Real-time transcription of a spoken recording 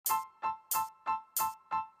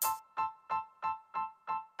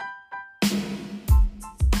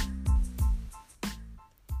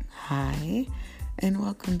Hi, and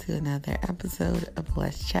welcome to another episode of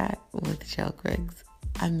Let's Chat with Shell Griggs.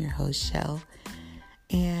 I'm your host, Shell,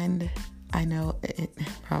 and I know it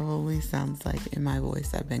probably sounds like in my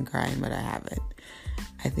voice I've been crying, but I haven't.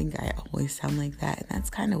 I think I always sound like that, and that's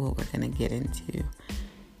kind of what we're going to get into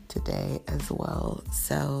today as well.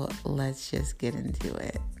 So let's just get into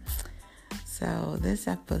it. So this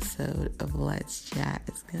episode of Let's Chat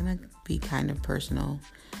is going to be kind of personal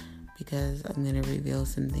because I'm going to reveal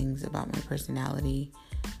some things about my personality,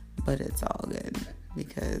 but it's all good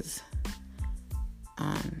because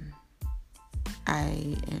I'm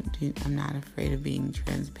not afraid of being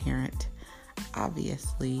transparent.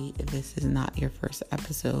 Obviously, if this is not your first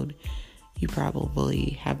episode, you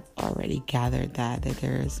probably have already gathered that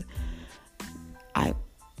there's I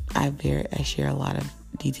share a lot of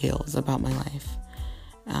details about my life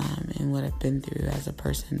and what I've been through as a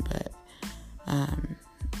person, but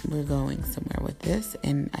we're going somewhere with this,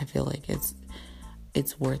 and I feel like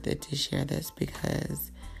it's worth it to share this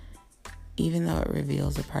because even though it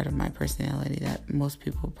reveals a part of my personality that most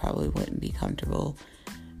people probably wouldn't be comfortable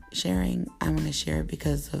sharing, I'm going to share it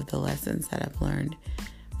because of the lessons that I've learned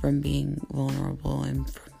from being vulnerable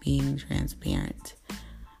and from being transparent.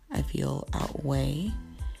 I feel outweigh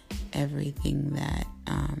everything that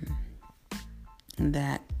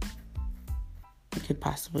could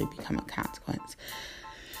possibly become a consequence.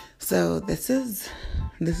 So this is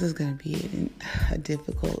going to be a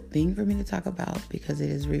difficult thing for me to talk about because it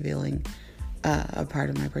is revealing a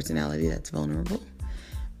part of my personality that's vulnerable.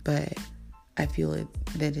 But I feel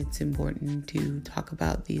that it's important to talk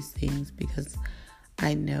about these things because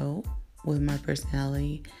I know with my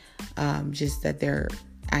personality, just that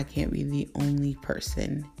I can't be the only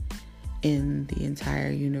person in the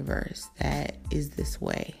entire universe that is this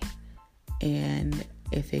way. And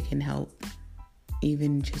if it can help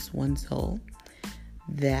even just one soul,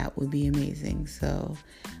 that would be amazing. So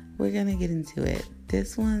we're going to get into it.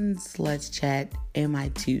 This one's Let's Chat, Am I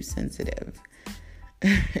Too Sensitive?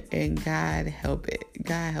 And God help it.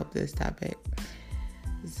 God help this topic.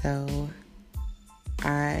 So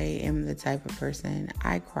I am the type of person,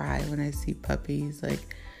 I cry when I see puppies.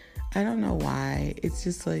 Like, I don't know why. It's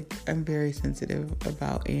just like I'm very sensitive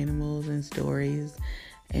about animals and stories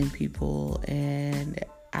and people. And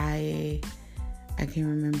I can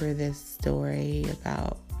remember this story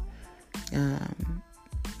about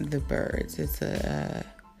the birds. It's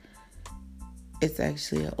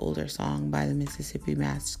actually an older song by the Mississippi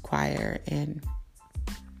Mass Choir, and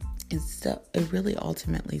it really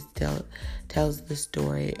ultimately still tells the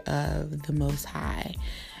story of the Most High,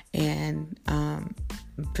 and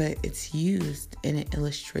but it's used in an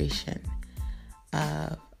illustration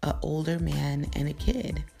of an older man and a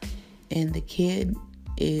kid, and the kid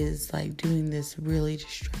is like doing this really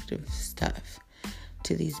destructive stuff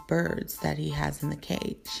to these birds that he has in the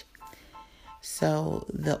cage. So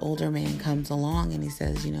the older man comes along and he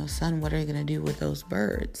says, son, what are you going to do with those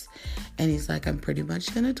birds? And he's like, I'm pretty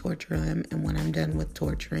much going to torture them. And when I'm done with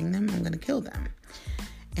torturing them, I'm going to kill them.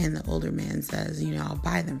 And the older man says, I'll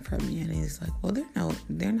buy them from you. And he's like, well,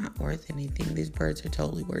 they're not worth anything. These birds are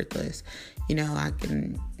totally worthless. They're not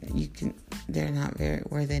very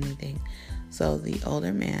worth anything. So the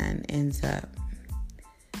older man ends up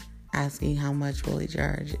asking how much will he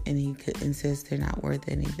charge, and he could insist they're not worth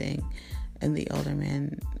anything. And the older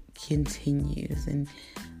man continues, and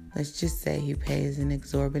let's just say he pays an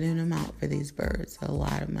exorbitant amount for these birds, a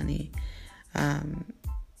lot of money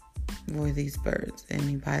for these birds, and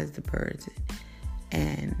he buys the birds,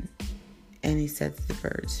 and he sets the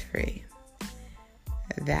birds free.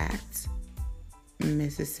 That's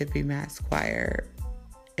Mississippi Mass Choir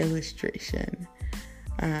illustration,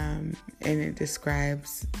 and it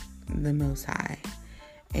describes the Most High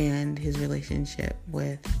and his relationship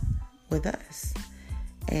with us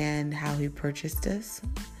and how he purchased us.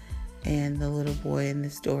 And the little boy in the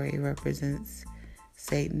story represents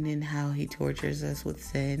Satan and how he tortures us with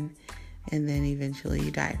sin, and then eventually you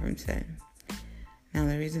die from sin. Now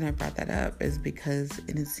the reason I brought that up is because,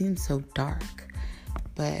 and it seems so dark,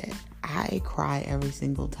 but I cry every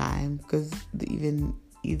single time because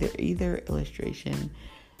either illustration,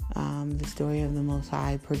 the story of the Most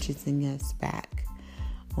High purchasing us back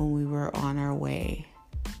when we were on our way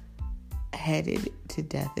headed to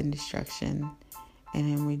death and destruction, and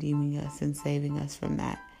him redeeming us and saving us from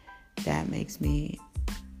that makes me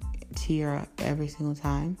tear up every single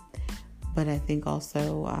time. But I think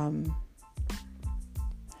also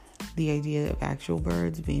the idea of actual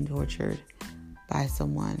birds being tortured by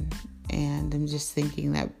someone, and I'm just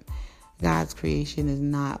thinking that God's creation is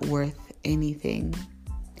not worth anything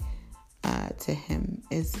to him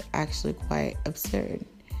is actually quite absurd.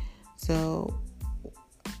 So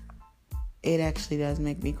it actually does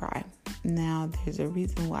make me cry. Now, there's a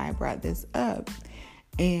reason why I brought this up,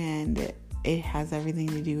 and it has everything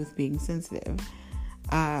to do with being sensitive.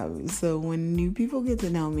 So when new people get to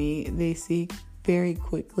know me, they see very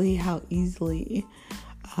quickly how easily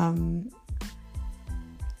I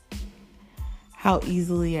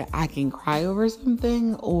can cry over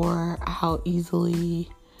something, or how easily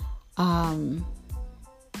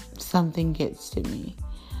something gets to me.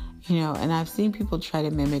 And I've seen people try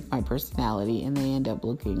to mimic my personality, and they end up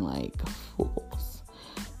looking like fools,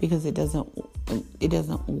 because it doesn't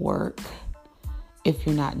work if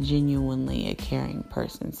you're not genuinely a caring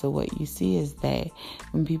person. So what you see is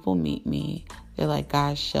when people meet me, they're like,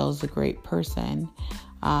 gosh, Shell's a great person,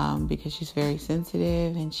 because she's very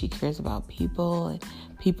sensitive and she cares about people, and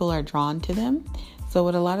people are drawn to them. So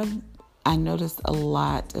I noticed a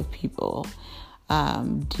lot of people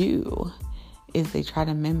do is they try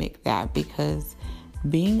to mimic that, because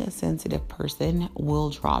being a sensitive person will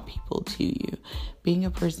draw people to you. Being a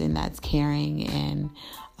person that's caring and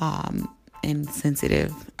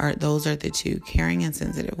sensitive, those are the two. Caring and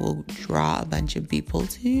sensitive will draw a bunch of people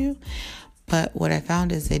to you. But what I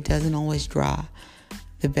found is it doesn't always draw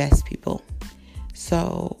the best people.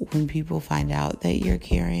 So when people find out that you're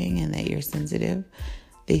caring and that you're sensitive,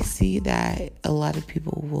 they see that a lot of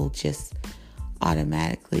people will just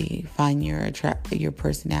automatically find your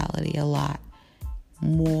personality a lot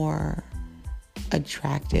more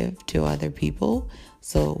attractive to other people.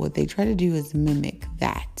 So what they try to do is mimic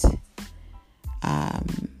that.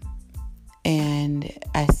 And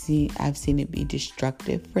I've seen it be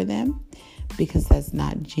destructive for them, because that's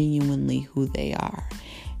not genuinely who they are.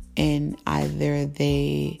 And either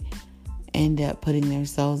they end up putting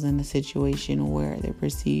themselves in a situation where they're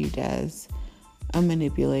perceived as a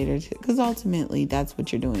manipulator, because ultimately that's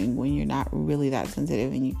what you're doing when you're not really that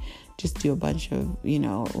sensitive, and you just do a bunch of,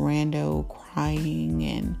 rando crying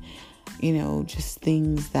and, just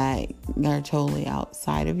things that are totally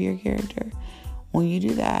outside of your character. When you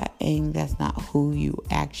do that, and that's not who you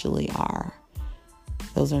actually are,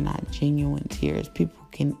 those are not genuine tears. People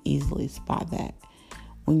can easily spot that.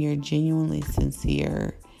 When you're genuinely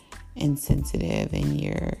sincere and sensitive, and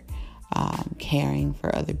you're caring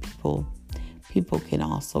for other people, people can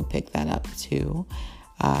also pick that up too.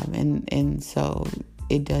 And so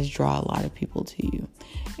it does draw a lot of people to you.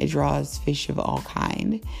 It draws fish of all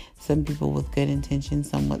kind. Some people with good intentions,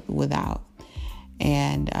 some without.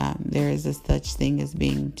 And there is a such thing as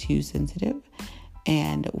being too sensitive.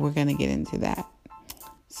 And we're going to get into that.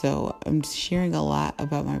 So I'm sharing a lot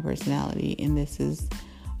about my personality, and this is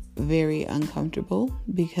very uncomfortable,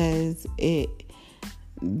 because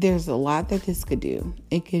there's a lot that this could do.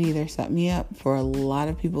 It could either set me up for a lot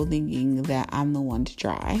of people thinking that I'm the one to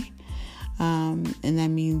try. And that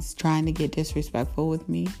means trying to get disrespectful with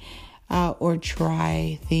me, or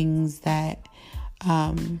try things that,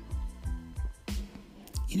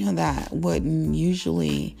 that wouldn't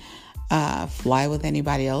usually fly with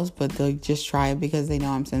anybody else, but they'll just try it because they know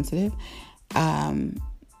I'm sensitive.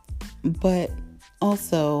 But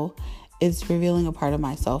also, it's revealing a part of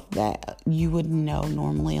myself that you wouldn't know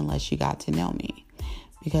normally unless you got to know me,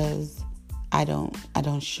 because I don't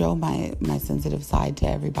show my sensitive side to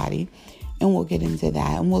everybody. And we'll get into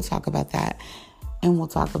that, and we'll talk about that, and we'll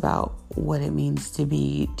talk about what it means to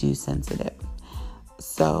be too sensitive.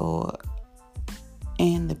 So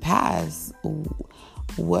in the past,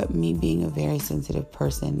 what me being a very sensitive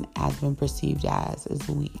person has been perceived as is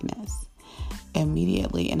weakness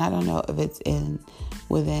immediately. And I don't know if it's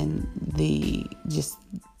within the just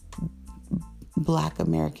Black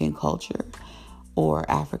American culture, or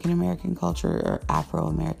African American culture, or Afro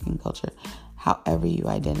American culture, however you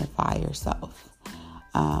identify yourself,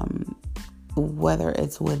 whether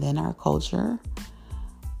it's within our culture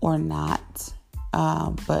or not,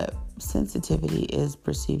 but sensitivity is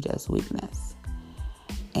perceived as weakness.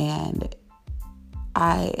 And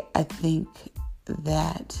I think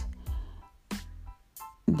that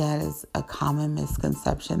is a common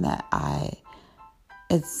misconception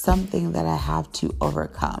it's something that I have to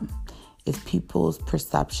overcome, is people's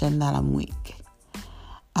perception that I'm weak.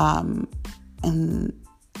 And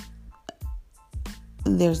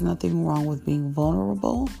there's nothing wrong with being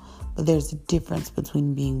vulnerable, but there's a difference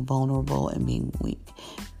between being vulnerable and being weak,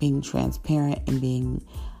 being transparent and being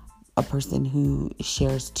a person who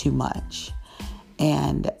shares too much.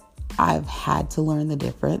 And I've had to learn the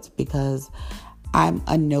difference, because I'm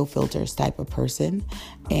a no filters type of person,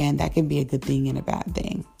 and that can be a good thing and a bad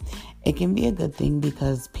thing. It can be a good thing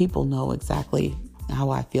because people know exactly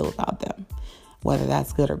how I feel about them, whether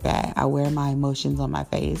that's good or bad. I wear my emotions on my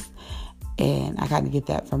face, And I got to get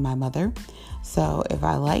that from my mother. So if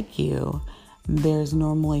I like you, there's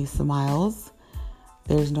normally smiles,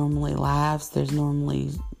 there's normally laughs, there's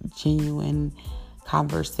normally genuine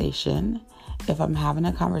conversation. If I'm having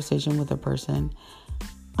a conversation with a person,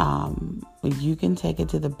 you can take it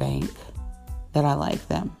to the bank that I like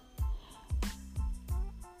them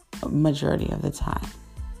majority of the time.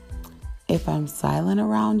 If I'm silent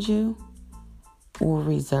around you or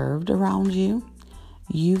reserved around you,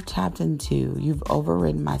 you've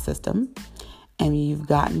overridden my system, and you've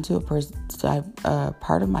gotten to a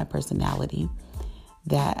part of my personality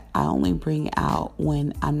that I only bring out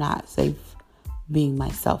when I'm not safe being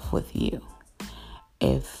myself with you.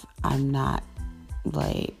 If I'm not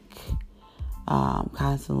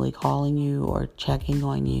constantly calling you or checking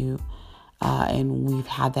on you, and we've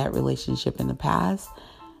had that relationship in the past,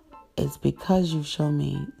 it's because you've shown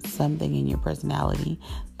me something in your personality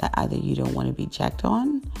that either you don't want to be checked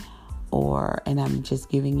on, and I'm just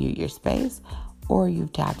giving you your space, or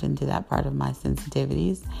you've tapped into that part of my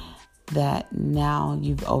sensitivities that now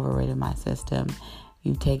you've overridden my system.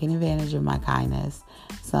 You've taken advantage of my kindness.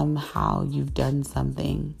 Somehow you've done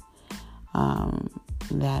something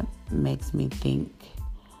that makes me think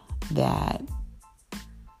that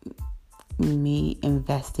me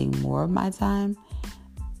investing more of my time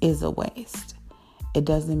is a waste. It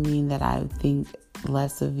doesn't mean that I think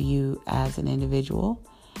less of you as an individual.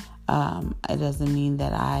 It doesn't mean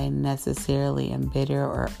that I necessarily am bitter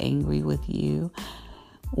or angry with you.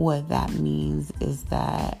 What that means is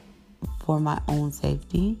that for my own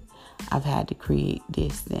safety, I've had to create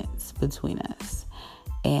distance between us.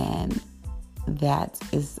 And that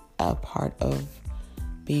is a part of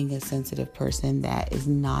being a sensitive person that is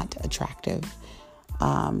not attractive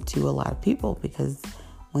to a lot of people, because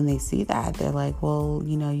when they see that, they're like, well,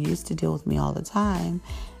 you used to deal with me all the time,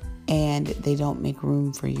 and they don't make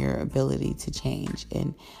room for your ability to change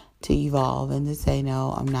and to evolve and to say,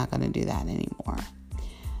 no, I'm not going to do that anymore.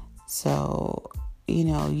 So,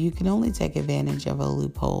 you can only take advantage of a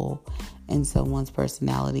loophole in someone's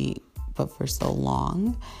personality, but for so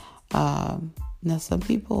long. Now, some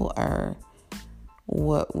people are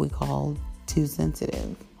what we call too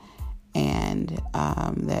sensitive, and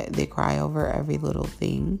that they cry over every little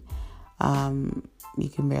thing. You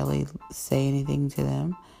can barely say anything to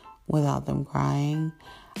them without them crying.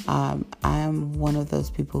 I'm one of those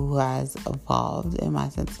people who has evolved in my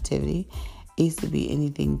sensitivity. It used to be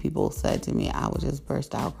anything people said to me, I would just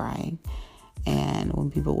burst out crying. And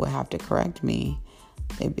when people would have to correct me,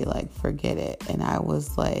 they'd be like, forget it. And I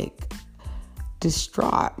was like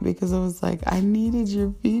distraught, because I was like, I needed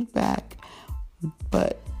your feedback,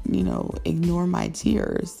 but ignore my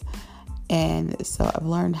tears. And so I've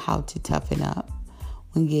learned how to toughen up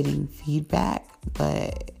when getting feedback.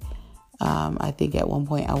 But I think at one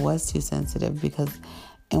point I was too sensitive,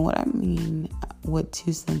 and what I mean with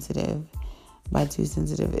by too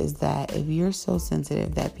sensitive is that if you're so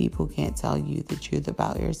sensitive that people can't tell you the truth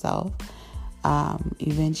about yourself,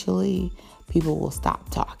 eventually people will stop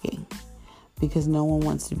talking, because no one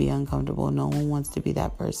wants to be uncomfortable. No one wants to be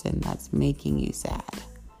that person that's making you sad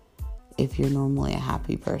if you're normally a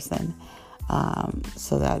happy person.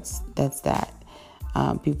 So that's that.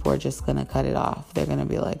 People are just going to cut it off. They're going to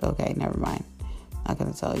be like, okay, never mind. I'm not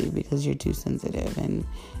going to tell you because you're too sensitive, and,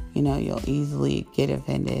 you'll easily get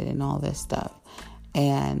offended and all this stuff.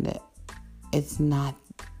 And it's not,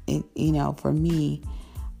 for me,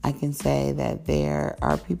 I can say that there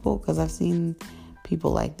are people, because I've seen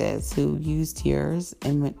people like this who use tears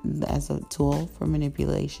as a tool for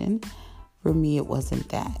manipulation. For me, it wasn't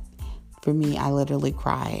that. For me, I literally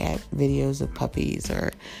cry at videos of puppies,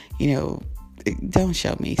 or, don't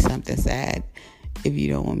show me something sad if you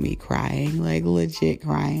don't want me crying, like legit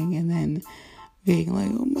crying, and then being like,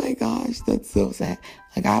 oh my gosh, that's so sad.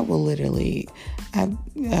 Like, I will literally, I've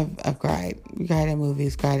cried at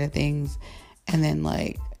movies, cried at things, and then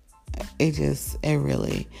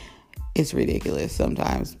it's ridiculous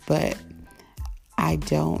sometimes. But I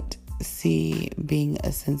don't see being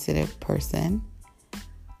a sensitive person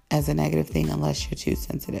as a negative thing unless you're too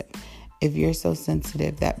sensitive. If you're so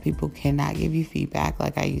sensitive that people cannot give you feedback,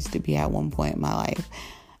 like I used to be at one point in my life,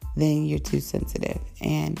 then you're too sensitive.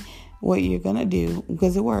 And what you're going to do,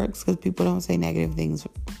 because it works, because people don't say negative things,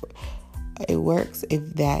 it works if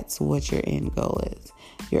that's what your end goal is.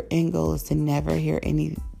 Your end goal is to never hear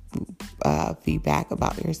any feedback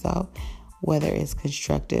about yourself, whether it's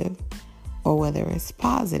constructive or whether it's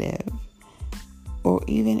positive, or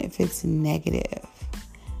even if it's negative.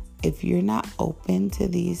 If you're not open to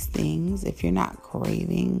these things, if you're not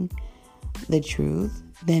craving the truth,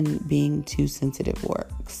 then being too sensitive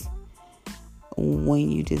works.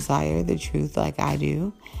 when you desire the truth like I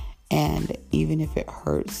do, and even if it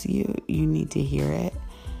hurts you, you need to hear it,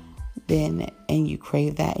 then, and you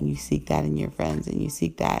crave that, and you seek that in your friends, and you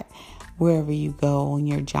seek that wherever you go, on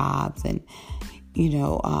your jobs, and,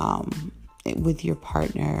 with your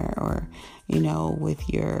partner, or, with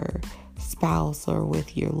your spouse, or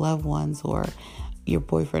with your loved ones, or your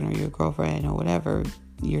boyfriend or your girlfriend, or whatever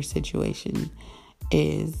your situation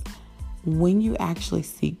is. When you actually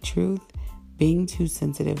seek truth, being too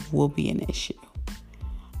sensitive will be an issue.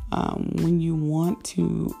 When you want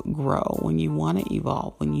to grow, when you want to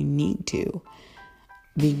evolve, when you need to,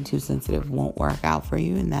 being too sensitive won't work out for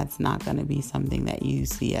you, and that's not going to be something that you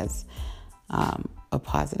see as a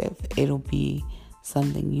positive. It'll be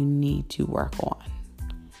something you need to work on.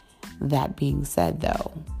 That being said,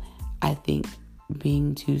 though, I think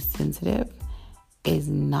being too sensitive is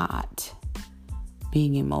not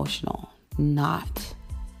being emotional, not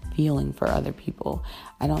feeling for other people.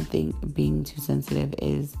 I don't think being too sensitive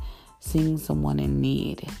is seeing someone in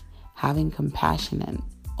need, having compassion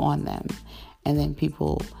on them, and then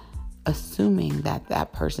people assuming that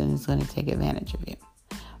that person is going to take advantage of you.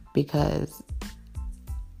 Because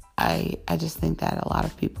I just think that a lot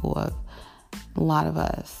of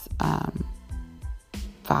us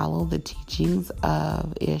follow the teachings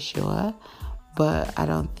of Yeshua, but I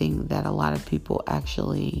don't think that a lot of people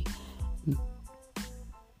actually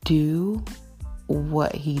do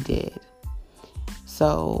what he did.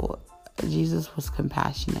 So Jesus was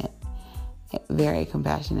compassionate, very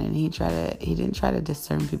compassionate, and he didn't try to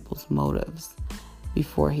discern people's motives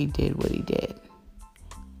before he did what he did.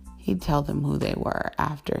 He'd tell them who they were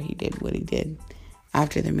after he did what he did,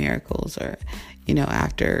 after the miracles, or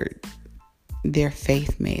after their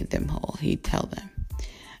faith made them whole. He'd tell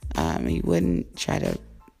them. He wouldn't try to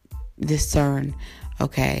discern,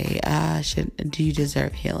 okay, do you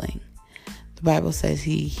deserve healing? The Bible says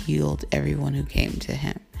he healed everyone who came to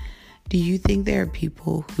him. Do you think there are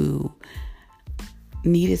people who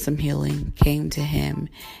needed some healing, came to him,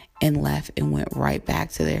 and left and went right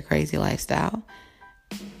back to their crazy lifestyle?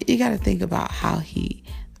 You got to think about how the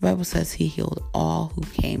Bible says he healed all who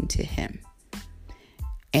came to him.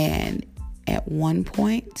 And at one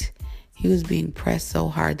point, he was being pressed so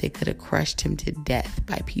hard they could have crushed him to death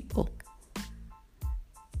by people.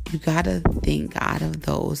 You got to think, out of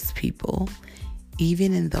those people,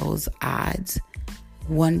 even in those odds,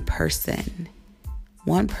 one person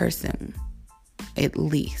at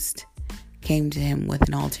least came to him with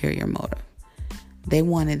an ulterior motive. They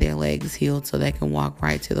wanted their legs healed so they can walk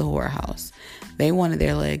right to the whorehouse. They wanted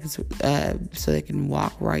their legs so they can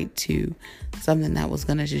walk right to something that was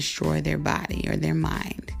going to destroy their body or their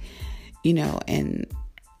mind, and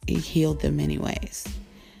he healed them anyways.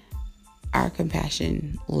 Our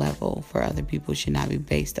compassion level for other people should not be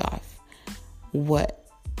based off what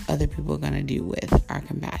other people are going to do with our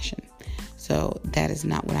compassion. So that is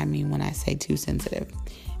not what I mean when I say too sensitive.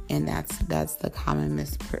 And that's the common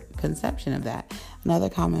misconception of that. Another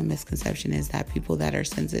common misconception is that people that are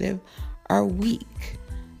sensitive are weak.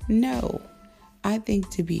 No, I think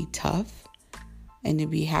to be tough and to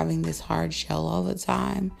be having this hard shell all the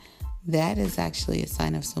time, that is actually a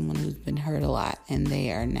sign of someone who's been hurt a lot and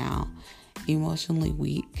they are now emotionally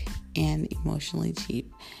weak and emotionally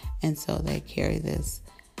cheap. And so they carry this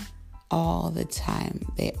all the time.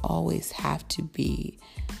 They always have to be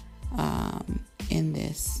in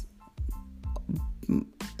this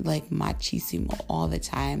like machismo all the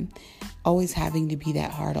time, always having to be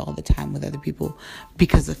that hard all the time with other people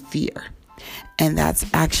because of fear. And that's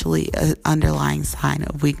actually an underlying sign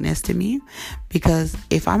of weakness to me, because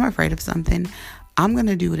if I'm afraid of something, I'm going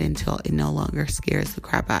to do it until it no longer scares the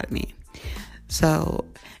crap out of me. So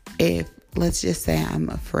if, let's just say I'm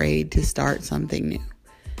afraid to start something new,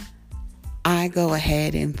 I go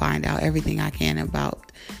ahead and find out everything I can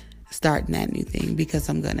about starting that new thing because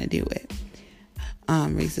I'm going to do it.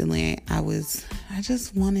 Recently I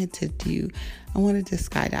wanted to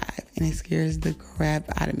skydive, and it scares the crap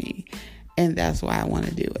out of me. And that's why I want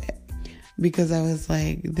to do it, because I was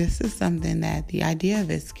like, this is something that the idea of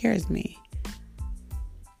it scares me.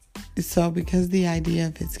 So because the idea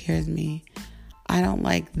of it scares me, I don't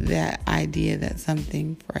like that idea that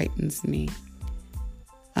something frightens me.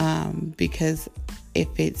 Because if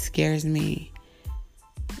it scares me,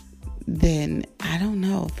 then I don't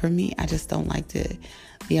know. For me, I just don't like the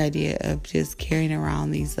idea of just carrying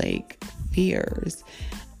around these like fears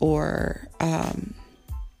or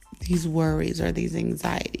these worries or these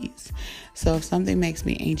anxieties. So if something makes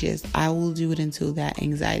me anxious, I will do it until that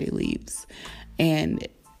anxiety leaves. And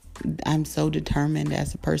I'm so determined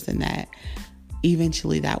as a person that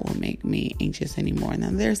eventually that won't make me anxious anymore. Now,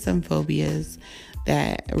 there's some phobias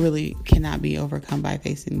that really cannot be overcome by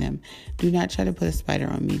facing them. Do not try to put a spider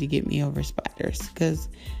on me to get me over spiders, because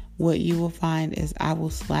what you will find is I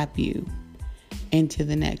will slap you into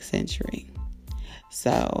the next century.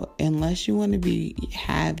 So unless you want to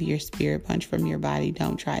have your spirit punched from your body,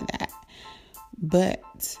 don't try that.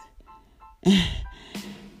 But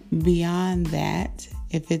beyond that,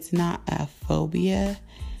 if it's not a phobia,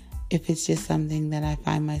 if it's just something that I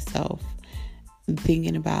find myself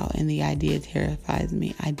thinking about and the idea terrifies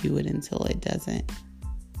me, I do it until it doesn't.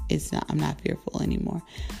 I'm not fearful anymore.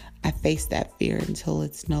 I face that fear until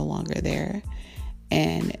it's no longer there.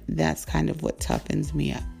 And that's kind of what toughens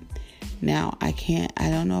me up. Now, I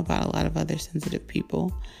don't know about a lot of other sensitive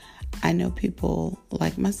people. I know people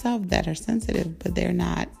like myself that are sensitive, but they're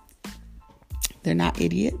not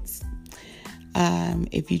idiots.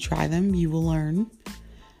 If you try them, you will learn.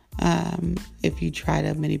 If you try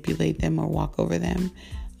to manipulate them or walk over them,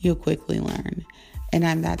 you'll quickly learn. And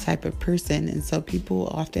I'm that type of person. And so people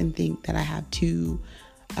often think that I have two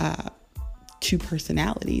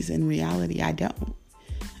personalities. In reality, I don't.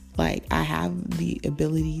 Like, I have the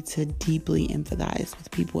ability to deeply empathize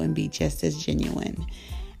with people and be just as genuine.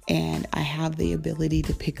 And I have the ability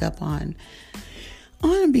to pick up on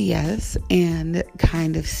BS and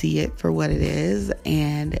kind of see it for what it is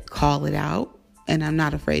and call it out. And I'm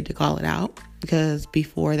not afraid to call it out, because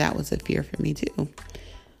before that was a fear for me too.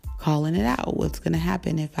 Calling it out. What's going to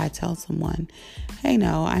happen if I tell someone, hey,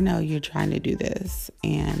 no, I know you're trying to do this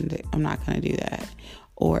and I'm not going to do that.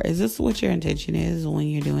 Or is this what your intention is when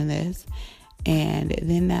you're doing this? And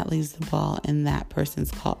then that leaves the ball in that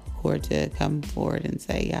person's court to come forward and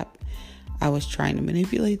say, yep, I was trying to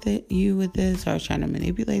manipulate you with this, or I was trying to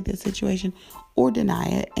manipulate this situation, or deny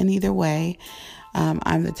it. And either way,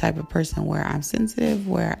 I'm the type of person where I'm sensitive,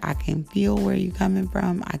 where I can feel where you're coming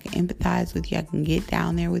from. I can empathize with you. I can get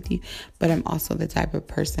down there with you. But I'm also the type of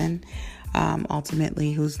person,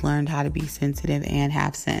 ultimately, who's learned how to be sensitive and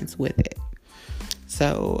have sense with it.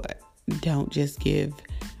 So don't just give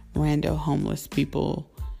rando homeless people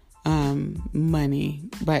money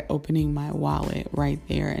by opening my wallet right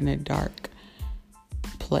there in a dark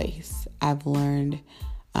place. I've learned,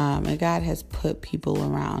 and God has put people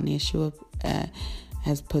around. Yeshua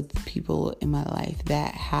has put people in my life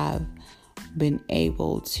that have been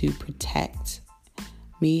able to protect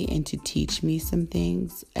me and to teach me some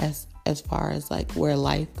things as far as like where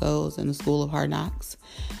life goes in the school of hard knocks.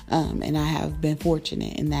 And I have been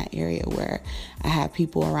fortunate in that area where I have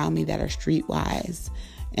people around me that are streetwise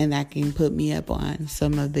and that can put me up on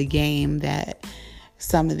some of the game that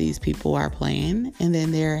some of these people are playing. And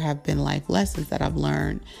then there have been life lessons that I've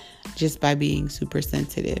learned just by being super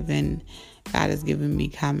sensitive, and God has given me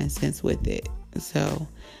common sense with it. So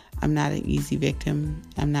I'm not an easy victim.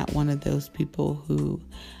 I'm not one of those people who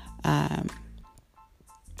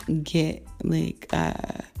get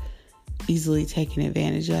easily taken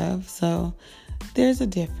advantage of. So there's a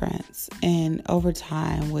difference. And over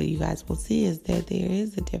time, what you guys will see is that there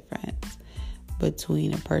is a difference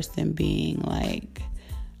between a person being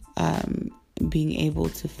being able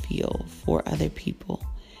to feel for other people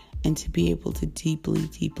and to be able to deeply,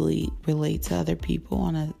 deeply relate to other people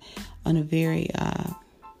on a very,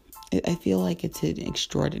 I feel like it's an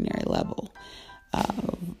extraordinary level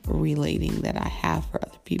of relating that I have for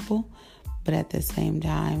other people. But at the same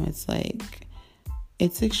time, it's like,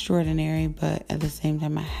 it's extraordinary, but at the same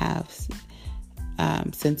time, I have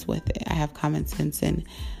sense with it. I have common sense, and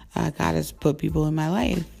God has put people in my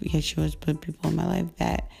life. Yeshua has put people in my life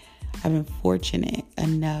that I've been fortunate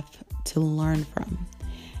enough to learn from.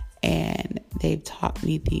 And they've taught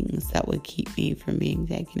me things that would keep me from being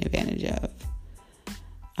taken advantage of.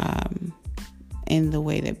 In the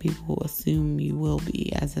way that people assume you will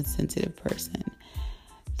be as a sensitive person.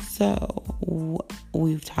 So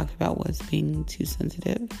we've talked about what's being too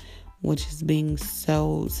sensitive, which is being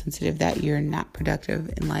so sensitive that you're not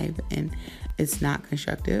productive in life and it's not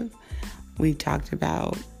constructive. We've talked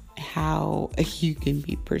about how you can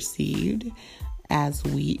be perceived as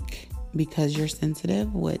weak because you're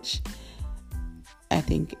sensitive, which I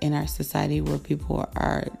think in our society where people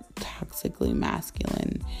are toxically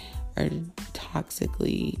masculine or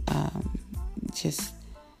toxically just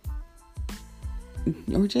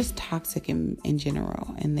toxic in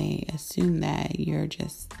general, and they assume that you're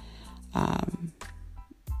just a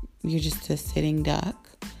sitting duck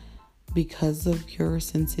because of your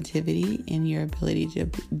sensitivity and your ability to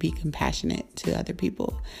be compassionate to other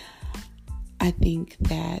people. I think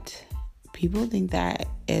that people think that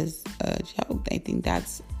is a joke. They think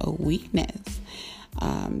that's a weakness.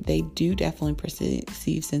 They do definitely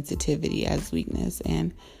perceive sensitivity as weakness.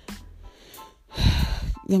 And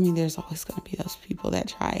I mean, there's always going to be those people that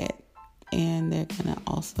try it. And they're going to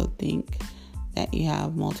also think that you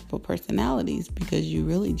have multiple personalities because you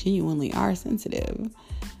really genuinely are sensitive.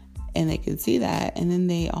 And they can see that. And then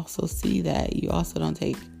they also see that you also don't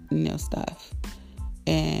take, stuff.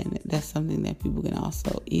 And that's something that people can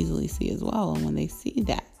also easily see as well. And when they see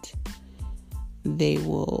that, they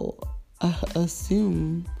will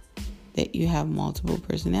assume that you have multiple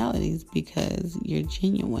personalities because you're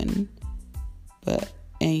genuine,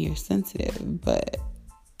 and you're sensitive, but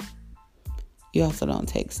you also don't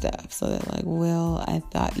take stuff. So they're like, well, I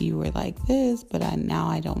thought you were like this, but now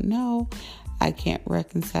I don't know. I can't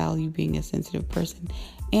reconcile you being a sensitive person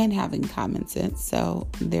and having common sense. So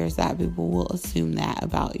there's that. People will assume that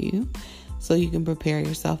about you. So you can prepare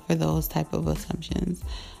yourself for those type of assumptions.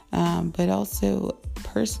 But also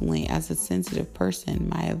personally, as a sensitive person,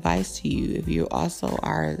 my advice to you, if you also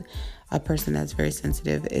are a person that's very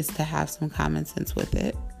sensitive, is to have some common sense with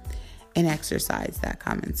it and exercise that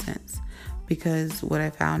common sense. Because what I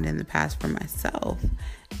found in the past for myself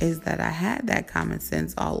is that I had that common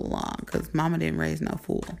sense all along, because mama didn't raise no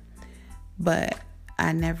fool. But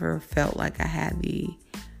I never felt like I had the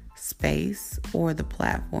space or the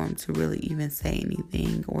platform to really even say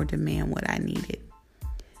anything or demand what I needed.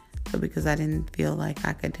 So because I didn't feel like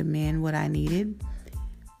I could demand what I needed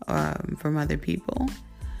from other people,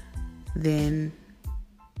 then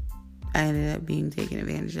I ended up being taken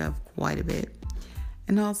advantage of quite a bit.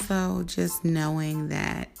 And also just knowing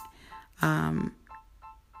that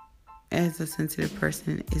as a sensitive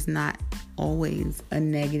person is not always a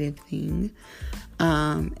negative thing,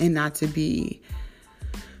 and not to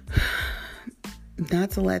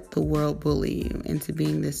let the world bully you into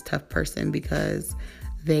being this tough person, because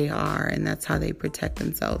they are, and that's how they protect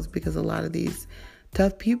themselves, because a lot of these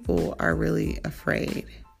tough people are really afraid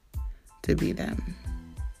to be them.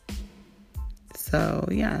 So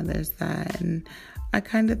yeah, there's that. And I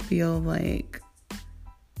kind of feel like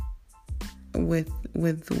with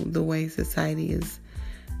the way society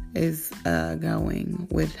is going,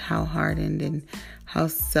 with how hardened and how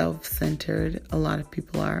self-centered a lot of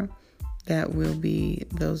people are, that will be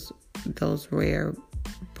those rare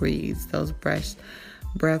breeds, those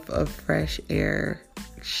breath of fresh air.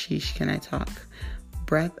 Sheesh, can I talk?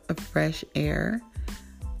 Breath of fresh air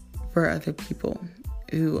for other people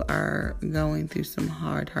who are going through some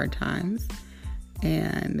hard times.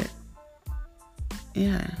 And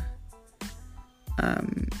yeah.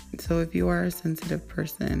 So if you are a sensitive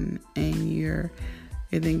person and you're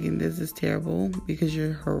thinking this is terrible because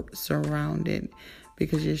you're surrounded,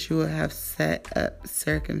 because Yeshua have set up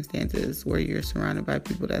circumstances where you're surrounded by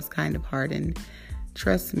people that's kind of hardened,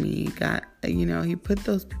 trust me, God, He put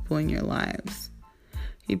those people in your lives.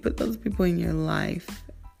 He put those people in your life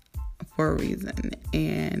for a reason,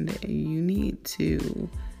 and you need to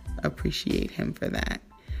appreciate Him for that,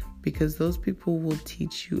 because those people will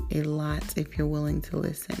teach you a lot if you're willing to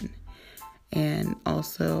listen. And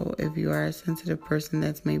also, if you are a sensitive person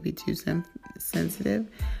that's maybe too sensitive,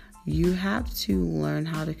 you have to learn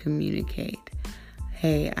how to communicate.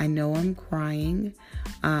 Hey, I know I'm crying,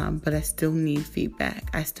 but I still need feedback.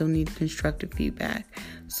 I still need constructive feedback.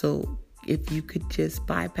 So if you could just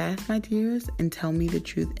bypass my tears and tell me the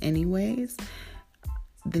truth anyways,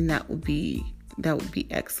 then that would be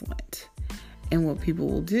excellent. And what people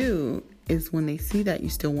will do is, when they see that you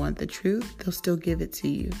still want the truth, they'll still give it to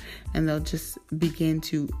you. And they'll just begin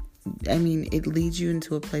to, it leads you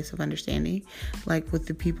into a place of understanding. Like with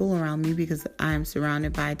the people around me, because I'm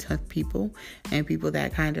surrounded by tough people and people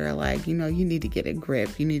that kind of are like, you need to get a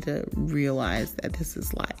grip. You need to realize that this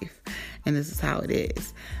is life and this is how it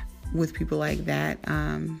is. With people like that,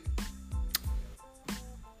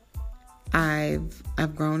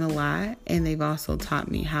 I've grown a lot, and they've also taught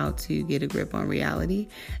me how to get a grip on reality.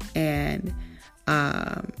 And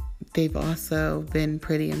they've also been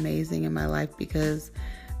pretty amazing in my life, because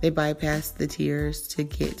they bypassed the tears to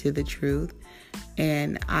get to the truth.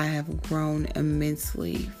 And I have grown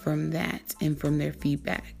immensely from that and from their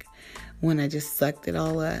feedback, when I just sucked it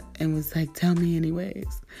all up and was like, tell me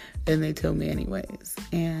anyways. And they told me anyways.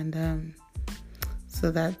 And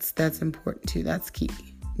so that's important too. That's key.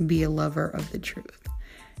 Be a lover of the truth.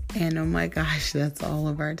 And oh my gosh, that's all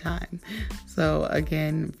of our time. So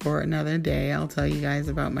again, for another day, I'll tell you guys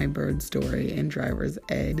about my bird story and driver's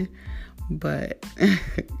ed. But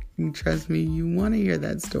trust me, you want to hear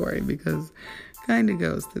that story, because it kind of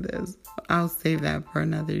goes to this. I'll save that for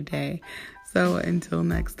another day. So until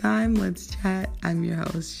next time, let's chat. I'm your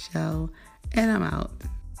host, Shell, and I'm out.